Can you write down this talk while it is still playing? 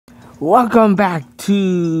Welcome back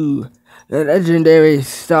to the legendary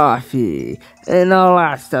Starfy. In our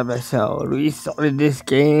last episode, we started this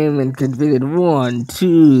game and completed 1,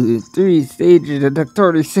 2, 3 stages. It took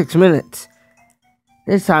 36 minutes.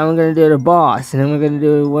 This time we're going to do the boss, and then we're going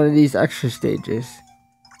to do one of these extra stages.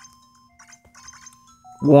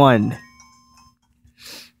 1.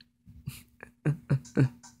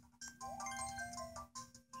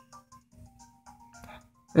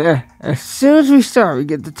 Yeah, as soon as we start, we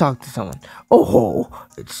get to talk to someone. Oh,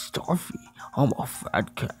 it's Starfy. I'm a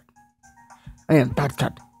fat cat. I am fat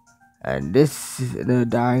cat. And this is the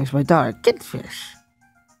dying is my daughter, Kidfish.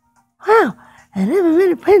 Wow, I never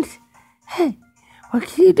met a prince. Hey, what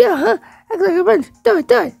can you do, huh? Act like a prince. Do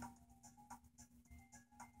it.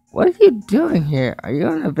 What are you doing here? Are you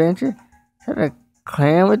on an adventure? Is that a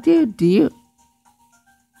clan with you? Do you?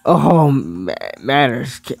 Oh,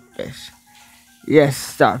 manners, Kidfish.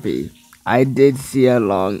 Yes, Starfy. I did see a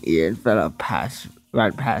long-eared fellow pass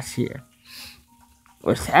right past here.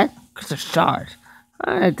 What's that? It's a shard.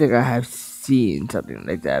 I think I have seen something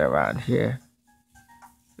like that around here.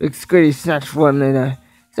 Big Squiddy snatched one and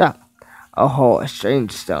stop. Oh, a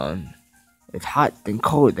strange stone. It's hot, then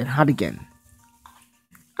cold, then hot again.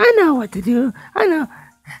 I know what to do. I know.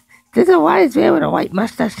 There's a wise man with a white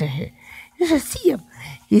mustache in here. You should see him.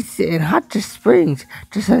 He's in Hot Springs,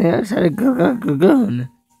 just on the other side of Lagoon.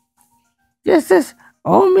 Yes, this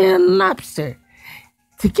old man lobster.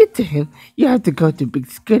 To get to him, you have to go to Big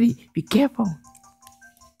Squiddy. Be careful.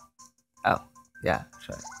 Oh, yeah,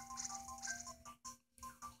 sure.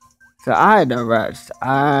 So I had to rest.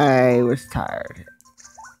 I was tired.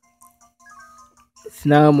 It's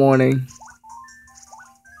now morning.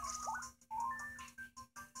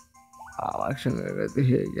 Oh, actually, I'm gonna go through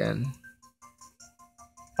here again.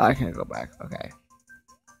 Oh, I can't go back. Okay.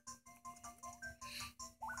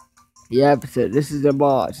 Yep, so this is a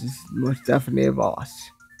boss. This is most definitely a boss.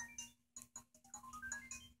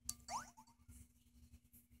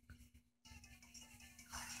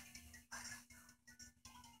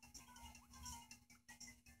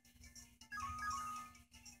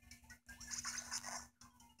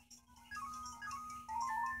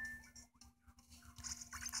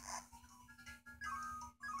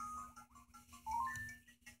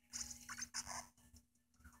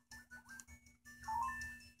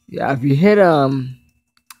 Yeah, if you hit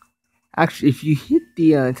actually, if you hit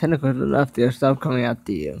the tentacles to the left, they'll stop coming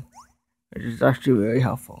after you, which is actually very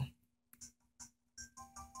helpful.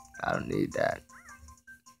 I don't need that.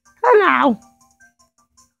 Hello.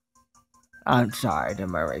 I'm sorry, the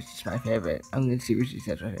mermaid is my favorite. I'm gonna see what she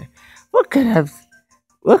says right here. Where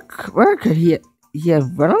could he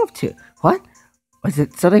have run off to? What? Was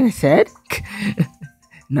it something I said?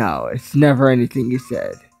 No, it's never anything you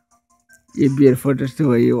said. You're beautiful just the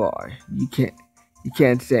way you are. You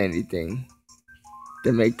can't say anything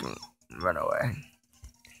to make him run away.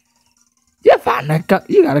 You found that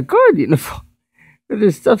you got a guard uniform. With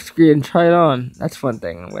this stuff screen, try it on. That's one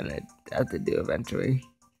thing I'm gonna have to do eventually.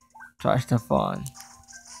 Try stuff on. I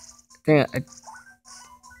think I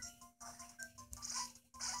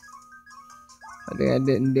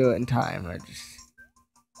didn't do it in time.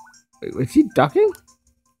 Wait, was he ducking?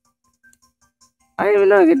 I didn't even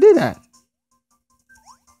know I could do that.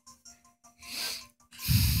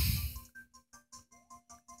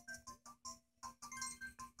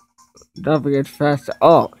 Don't forget faster.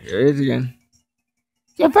 Oh, here it is again.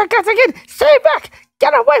 You're back us again! Stay back!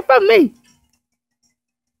 Get away from me!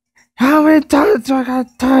 How many times do I gotta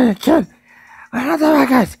tell you, kid? Another back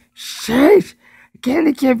guys! Sheesh! I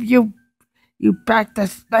can't give you back the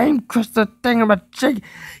same crystal thing I'm a jig.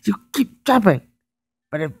 You keep jumping.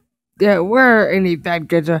 But if there were any bad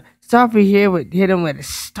guys, Starfy here would hit him with a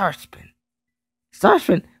star spin. Star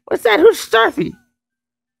spin? What's that? Who's Starfy?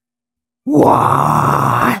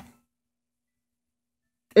 What?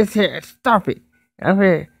 It's here, it's Starfy. Over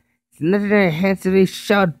here, it's legendary handsomely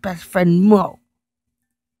showed best friend Mo.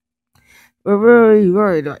 We're really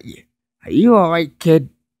worried about you. Are you alright, kid?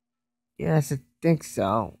 Yes, I think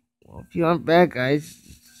so. Well, if you aren't bad guys,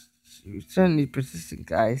 you're certainly persistent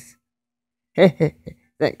guys. Hey,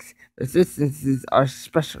 thanks. Persistence is our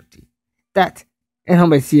specialty. That, and how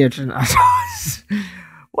my sea urchin are ours.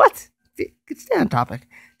 What? Stay on topic.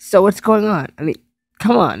 So what's going on? I mean,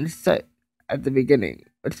 come on, let's start at the beginning.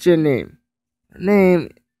 What's your name?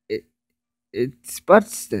 Name, it's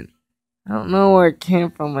Buxton. I don't know where it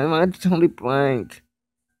came from. My mind's totally blank.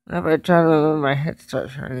 Whenever I try to remember, my head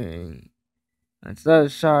starts hurting. I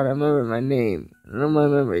started shot. I remember my name. And then my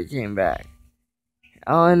memory came back.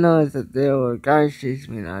 All I know is that there were guys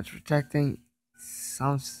chasing me and I was protecting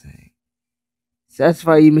something. So that's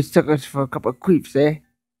why you mistook us for a couple of creeps, eh?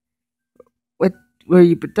 where are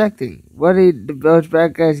you protecting? What are those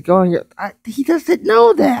bad guys going? He doesn't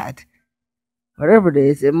know that. Whatever it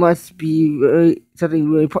is, it must be something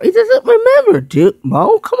really important. He doesn't remember, dude.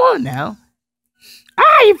 Mo, come on now.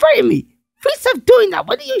 Ah, you're fighting me. Please stop doing that.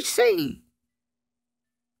 What are you saying?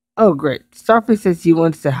 Oh, great. Starfy says he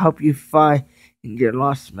wants to help you find your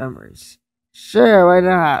lost memories. Sure, why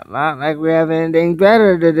not? Not like we have anything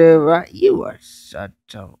better to do, right? You are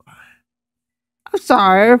such a... I'm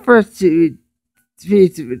sorry, first to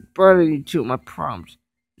burden you to my prompts.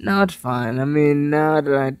 No, it's fine. I mean, now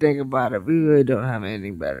that I think about it, we really don't have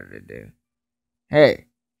anything better to do. Hey,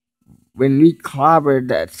 when we clobbered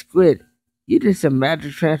that squid, you did some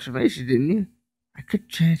magic transformation, didn't you? I could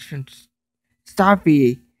transform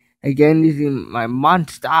Starfy again using my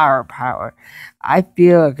monster power. I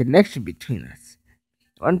feel a connection between us.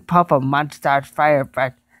 One puff of monster fire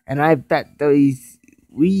back, and I bet those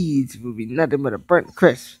weeds will be nothing but a burnt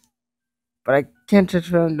crisp. But I can't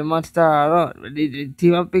transform the monster alone. We need to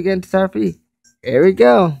team up against Starfy. Here we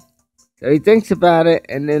go. So he thinks about it,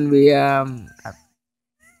 and then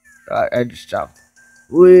I just jumped.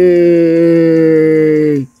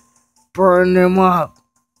 We burn them up.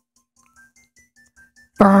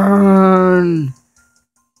 Burn,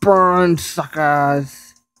 burn,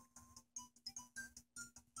 suckers.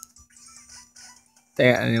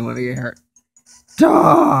 Damn, I didn't want to get hurt.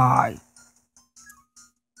 Die.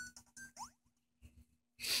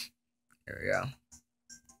 There we go.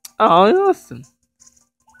 Oh, awesome.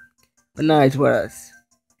 But now he's with us.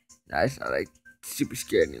 Now he's not like super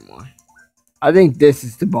scared anymore. I think this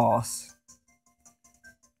is the boss.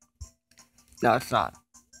 No, it's not.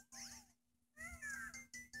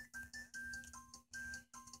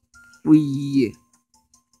 We.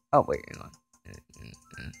 Oh wait, hang on.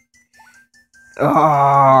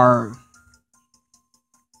 Arrgh.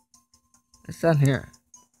 It's down here.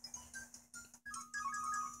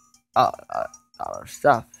 Oh, our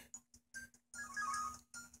stuff.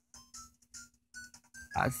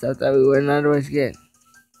 Stuff that we wouldn't otherwise get.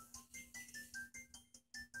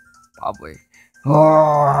 Probably. Now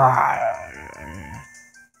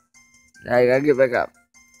you gotta get back up.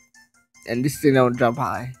 And this thing don't jump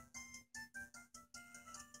high.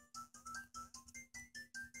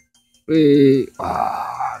 We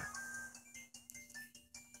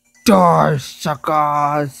die,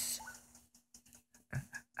 suckers.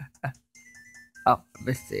 Oh, I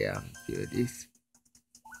missed the few of these.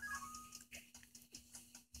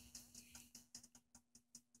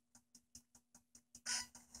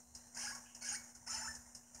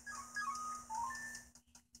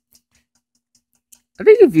 I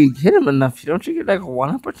think if you hit him enough, don't you get like a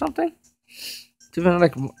 1-up or something? It's even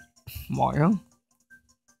like Mario.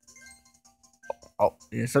 Oh,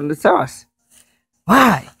 here's something to tell us.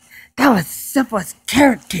 Why? That was simple as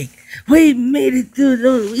carrot cake. We made it through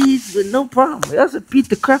those weeds with no problem. We also beat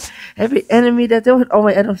the crap every enemy that there was. Oh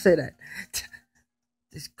wait, I don't say that.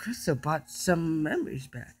 This crystal brought some memories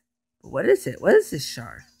back. But what is it? What is this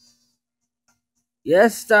shard?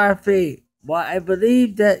 Yes, Starfy. Why, I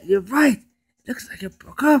believe that you're right. It looks like it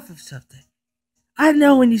broke off of something. I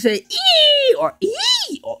know when you say "ee" or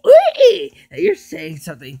 "ee" or "ee" that you're saying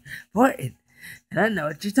something important. And I know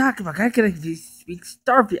what you're talking about. I can speak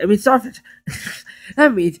Starfish.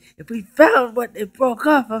 That means if we found what it broke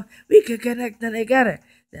off of, we could connect them together.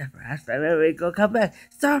 Then perhaps maybe we could come back.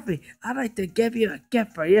 Starfy, I'd like to give you a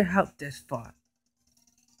gift for your help this far.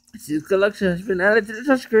 This collection has been added to the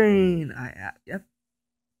touchscreen. Yep.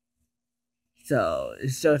 So it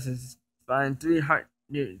shows us find 3 heart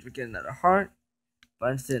newtons. We get another heart.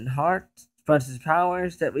 Bunch in hearts. Bunch of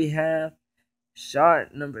powers that we have.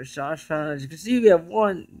 Number of shards found. As you can see, we have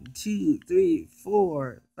 1, 2, 3,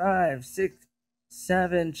 4, 5, 6,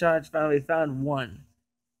 7 shards found. We found 1.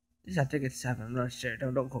 I think it's 7. I'm not sure.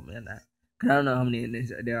 Don't quote me on that. Cause I don't know how many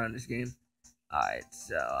there are in this game. Alright,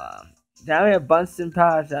 so now we have Bunsen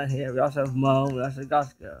powers down here. We also have Mo. We also have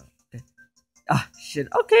Gosco. Okay. Ah, shit.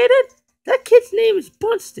 Okay then. That kid's name is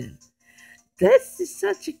Bunston. That's just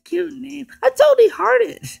such a cute name. I totally heart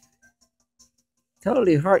it.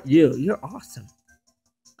 Totally heart you. You're awesome.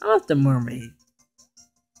 I love the mermaid.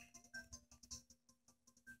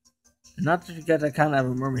 Not just because I kind of have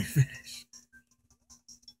a mermaid fetish.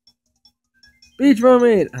 Beach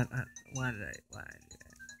mermaid. Why did I do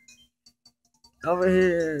that? Over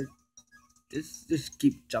here. Just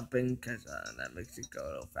keep jumping because that makes it go a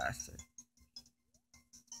little faster.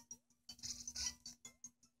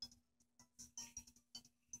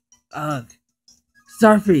 Ugh.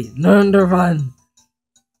 Starfy, learn to run.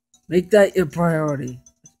 Make that your priority.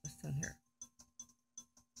 What's down here?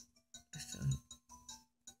 What's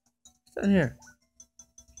down here?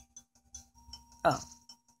 Oh,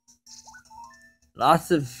 lots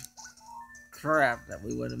of crap that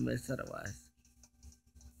we would have missed otherwise.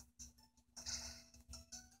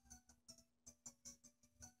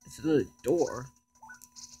 It's another door.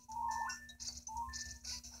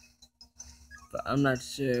 But I'm not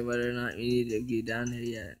sure whether or not we need to get down here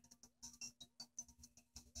yet.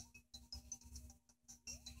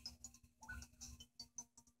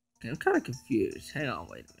 Okay, I'm kind of confused. Hang on,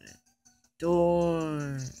 wait a minute.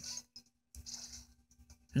 Door.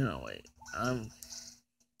 Hang on, wait.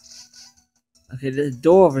 Okay, there's a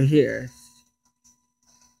door over here.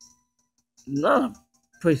 Not a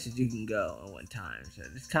places you can go at one time, so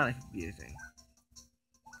it's kind of confusing.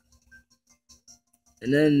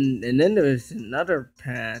 And then there's another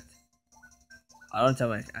path. I don't tell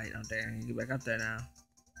my I don't dare. You get back up there now.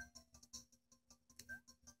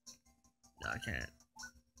 No, I can't.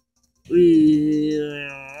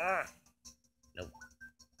 Nope.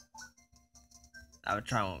 I would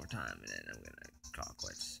try one more time and then I'm gonna call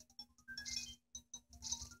quits.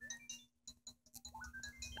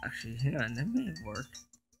 Actually, hang on, that may work.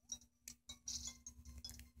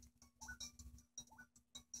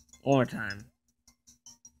 One more time.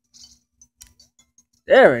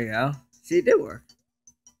 There we go. See, it did work.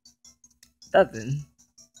 Nothing.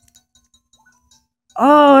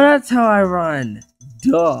 Oh, that's how I run.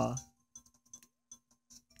 Duh.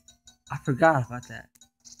 I forgot about that.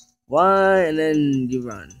 One, and then you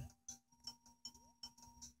run.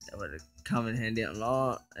 That would have come in handy a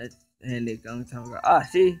lot. It's handy a long time ago. Ah,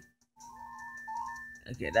 see?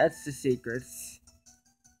 Okay, that's the secrets.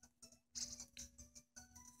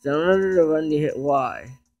 So in order to run, you hit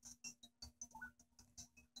Y.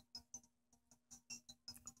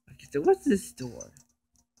 Okay, so what's this door?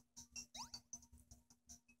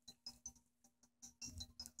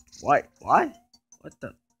 Why? Why? What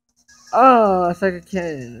the? Oh, it's like a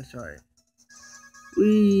cannon. That's right.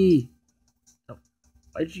 Wee. Oh,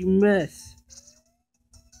 why'd you miss?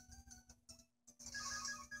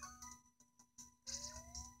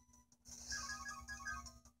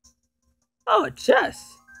 Oh, a chest.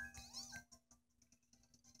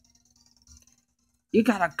 You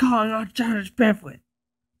got a calling on challenge pamphlet.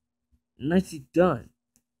 Nicely done.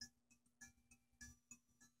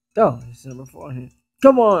 Oh, it's number 4 here.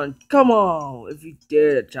 Come on, come on! If you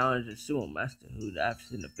dare to challenge the sumo master who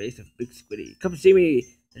laughs in the face of Big Squiddy, come see me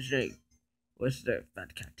and drink. What's the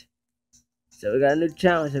fat cat? So we got a new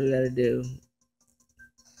challenge that we gotta do.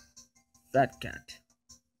 Fat cat.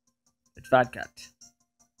 It's fat cat.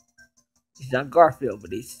 He's not Garfield,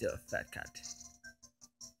 but he's still a fat cat.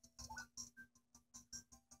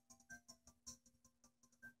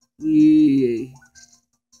 Wee.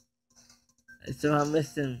 I somehow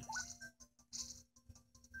missed him.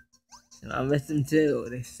 And I missed them too.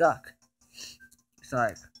 They suck. It's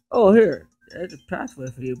like, oh, here, there's a pathway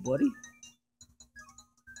for you, buddy.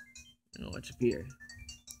 I don't know what's up here.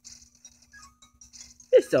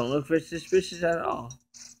 This don't look suspicious at all.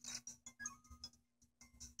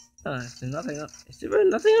 There's nothing up. Is there really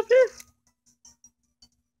nothing up here?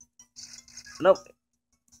 Nope.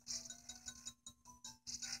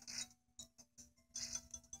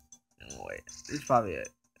 Oh, wait, this is probably a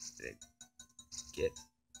get.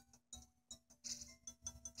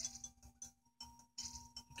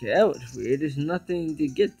 Okay, that was weird. There's nothing to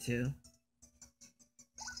get to.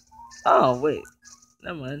 Oh, wait.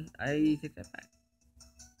 Never mind. I take that back.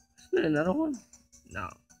 Isn't there another one? No.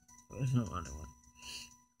 There's no other one.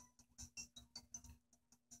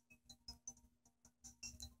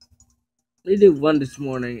 We did one this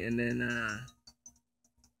morning and then,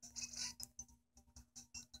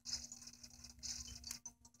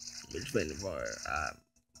 we're just waiting for,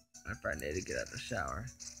 my friend to get out of the shower.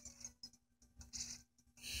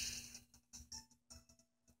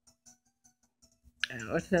 And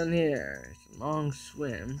what's down here? It's a long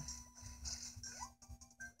swim.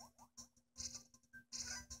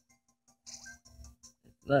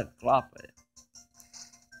 Look, glop it.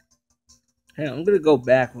 Hey, I'm gonna go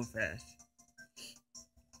back real fast.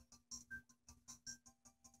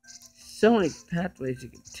 So many pathways you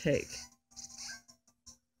can take.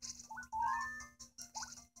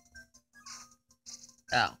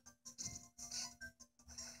 Ow.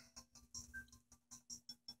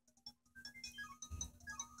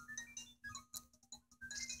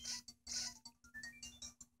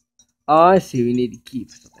 Oh, I see. We need to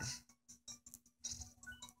keep something.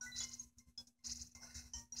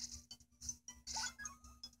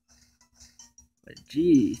 But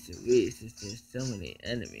geez, there's so many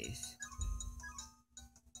enemies.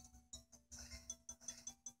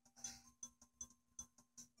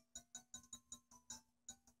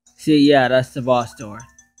 See, yeah, that's the boss door.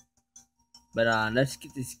 But let's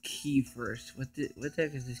get this key first. What the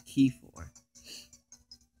heck is this key for?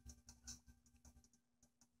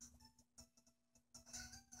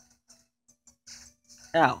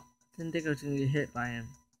 Ow. Didn't think I was gonna get hit by him.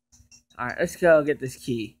 Alright, let's go get this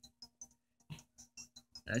key.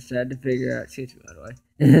 I just had to figure out. Excuse me, by the way.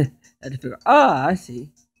 I had to figure out. Ah, I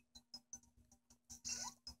see.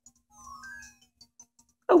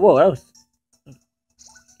 Oh, whoa, that was.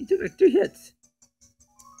 You took like 3 hits.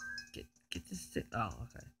 Get this thing. Oh,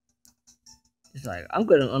 okay. It's like, I'm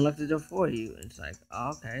gonna unlock the door for you. And it's like,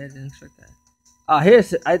 oh, okay, I didn't expect that. Oh,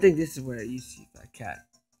 here's. I think this is where you see that cat.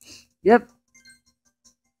 Yep.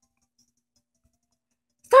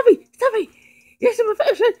 Starfy! Yes, I'm a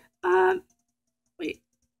fashion. Wait.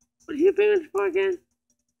 What are you paying for again?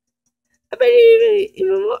 I bet you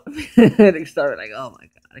even more. They started like, oh my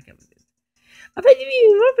god, I can't believe this. I bet you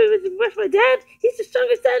even more famous than my dad. He's the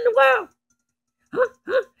strongest dad in the world.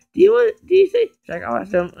 Huh? Do you say? It's like, I'll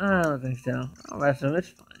ask him. I don't think so. I'll ask him. It's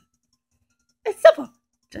fine. It's simple.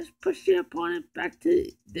 Just push your opponent back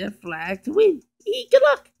to their flag to win. Good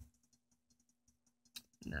luck.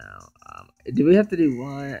 Now, do we have to do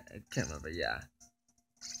one? I can't remember. Yeah.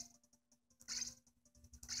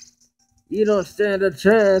 You don't stand a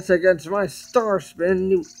chance against my star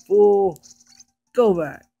spin, you fool. Go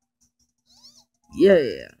back.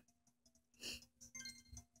 Yeah.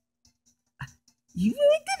 You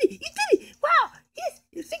really did it. You did it. Wow. Yes.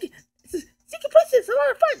 You're second place. It's a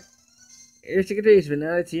lot of fun. Here's the days, but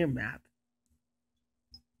now it's your map.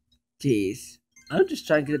 Jeez. I'm just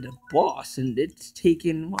trying to get the boss, and it's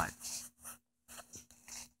taken what?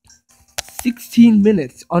 16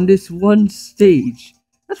 minutes on this one stage.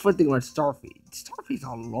 That's one thing about Starfy. Starfy's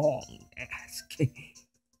a long ass game.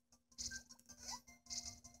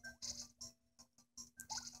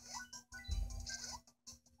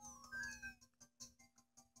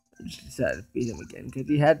 I just decided to beat him again because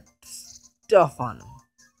he had stuff on him.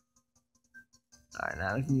 Alright,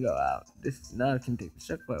 now we can go out. Now we can take the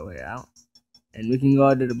checkpoint way out. And we can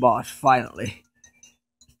go to the boss finally.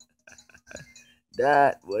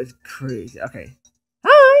 That was crazy. Okay.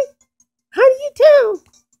 Hi! How do you do?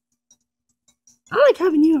 I like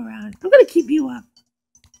having you around. I'm gonna keep you up.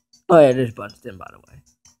 Oh yeah, there's Bunston, by the way.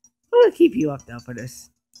 I'm gonna keep you up now for this.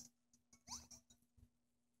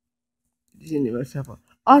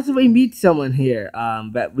 Also, we meet someone here.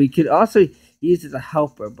 But we could also use it as a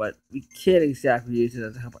helper, but we can't exactly use it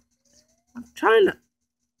as a helper. I'm trying to.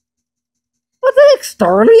 What the heck,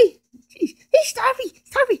 Starly? Jeez. Hey,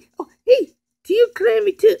 Starfy. Oh, hey, do you claim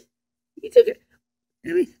me too? You took it.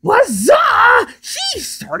 What's up? Jeez,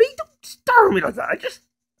 Starly, don't start me like that. I just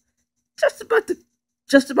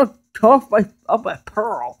about cough up my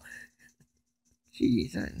pearl.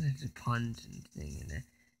 Jeez, there's a puns and thing in there.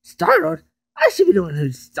 Startled? I should be the one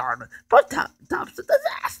who's startled. But Top's a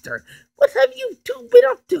disaster. What have you two been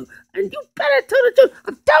up to? And you better tell the truth.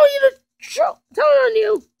 I'm telling you the truth. I'm telling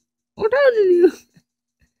you.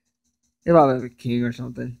 You're probably a king or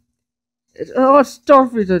something.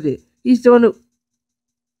 Starfy's idea. He's the one who.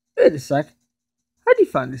 Wait a sec. How'd you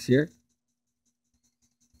find this here?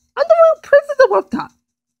 I'm the real princess of up top.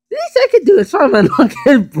 The least I can do is find my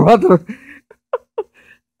long-haired brother.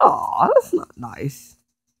 Aw, that's not nice.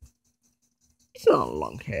 He's not a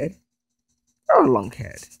long-head. You're a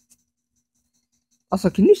long-head. Also,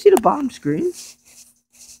 can you see the bottom screen?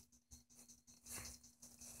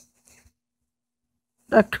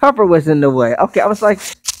 The cover was in the way. Okay, I was like,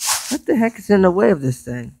 what the heck is in the way of this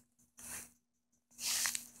thing?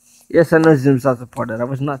 Yes, I know zoom's not supported. I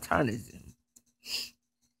was not trying to zoom.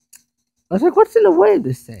 I was like, what's in the way of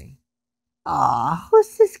this thing? Ah,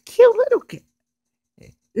 who's this cute little kid?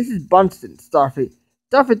 Hey, this is Bunston, Starfy.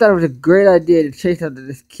 Starfy thought it was a great idea to chase after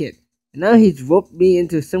this kid. And now he's roped me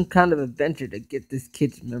into some kind of adventure to get this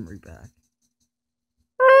kid's memory back.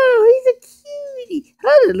 Oh, he's a cutie.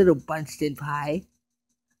 Hello, little Bunston pie.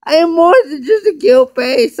 I am more than just a guilt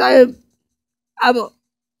face. I'm a, oh,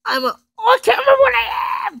 I can't remember what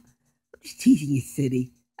I am. I'm just teasing you,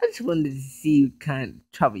 City. I just wanted to see what kind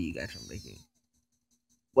of trouble you guys are making.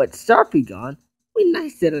 What, Starfy gone? We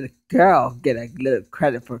nice that a girl get a little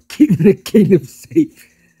credit for keeping the kingdom safe.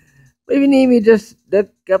 Maybe need me just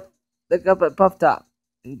look up at Puff Top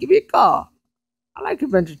and give me a call. I like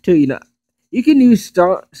adventure too, you know. You can use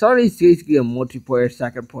Starly's basically a multiplayer,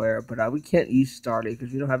 second player, but we can't use Starly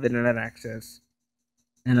because we don't have internet access.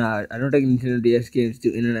 And I don't think Nintendo DS games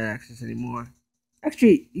do internet access anymore.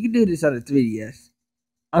 Actually, you can do this on the 3DS.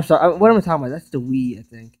 I'm sorry, what am I talking about? That's the Wii, I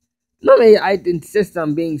think. Normally, I'd insist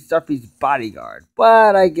on being Starfy's bodyguard,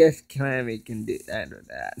 but I guess Clammy can do that or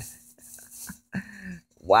that.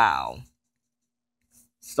 Wow.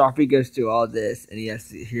 Starfy goes through all this, and he has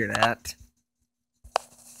to hear that.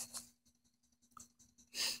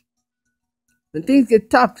 When things get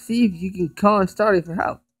tough, see if you can call on Starfy for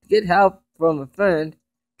help. Get help from a friend.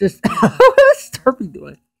 Just what is Starfy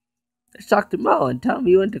doing? Just talk to Mo and tell him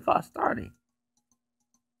you went to call Starfy.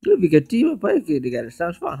 If you could team up play together,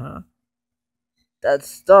 sounds fun, huh?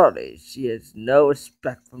 That's Starfy. She has no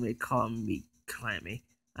respect for me calling me Clammy.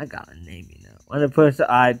 I got a name, you know. When a person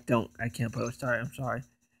I can't play with Starfy, I'm sorry.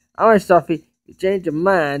 Alright, Starfy, you change your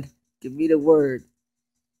mind, give me the word.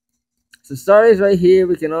 So Starfy's right here,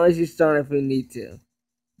 we can always use Starfy if we need to.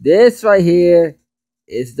 This right here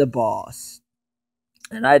is the boss.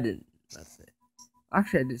 And I didn't. That's it.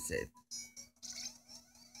 Actually, I did save.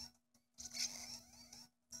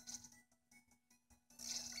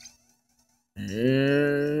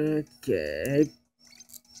 Okay.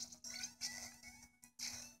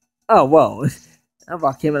 Oh, whoa. That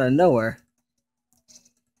rock came out of nowhere.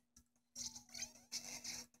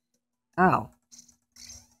 Ow.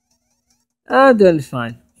 I'm doing this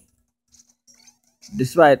fine.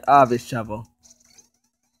 Despite obvious trouble.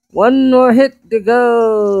 One more hit to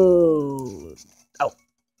go. Oh.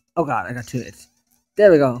 Oh god, I got 2 hits.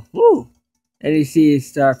 There we go. Woo. And you see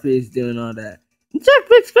Starfy is doing all that. Check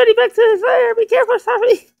Big Scotty back to his lair. Be careful,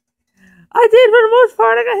 Starfy. I did for the most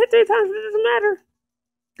part. I got hit 3 times, but it doesn't matter.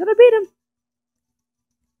 Gotta beat him.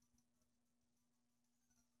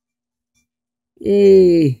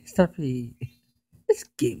 Yay, Starfy. This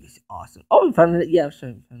game is awesome. Oh, we found it. Yeah, I'm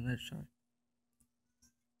sorry. We found that shot.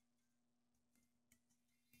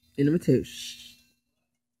 Number 2.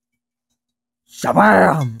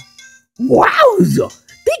 Shabam! Wowza!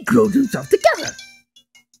 They grew themselves together.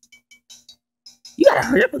 You gotta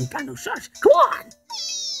hurry up and find those shots. Come on!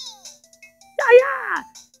 Yeah!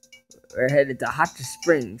 We're headed to Hot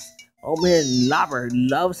Springs. Old man Lobber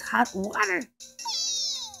loves hot water.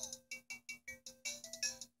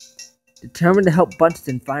 Determined to help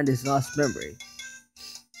Bunston find his lost memory,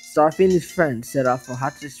 Starfy and his friends set off for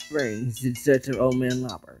Hot Springs in search of Old Man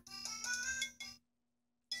Lobber.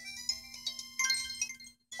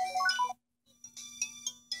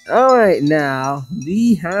 Alright, now,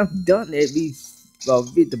 we have done it. We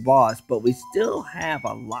beat the boss, but we still have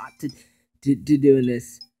a lot to do in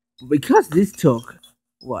this. Because this took,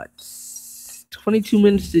 what, 22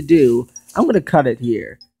 minutes to do, I'm going to cut it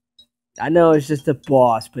here. I know it's just a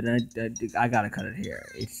boss, but I gotta cut it here.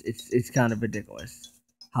 It's kind of ridiculous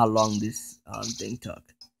how long this thing took.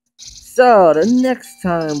 So the next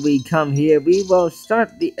time we come here, we will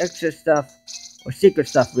start the extra stuff or secret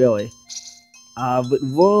stuff really. With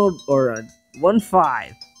World or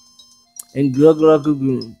 1-5 and Glug Glug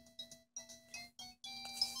Glug.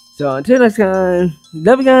 So until next time,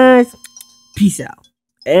 love you guys. Peace out.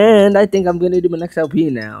 And I think I'm gonna do my next LP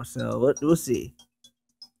now. So we'll see.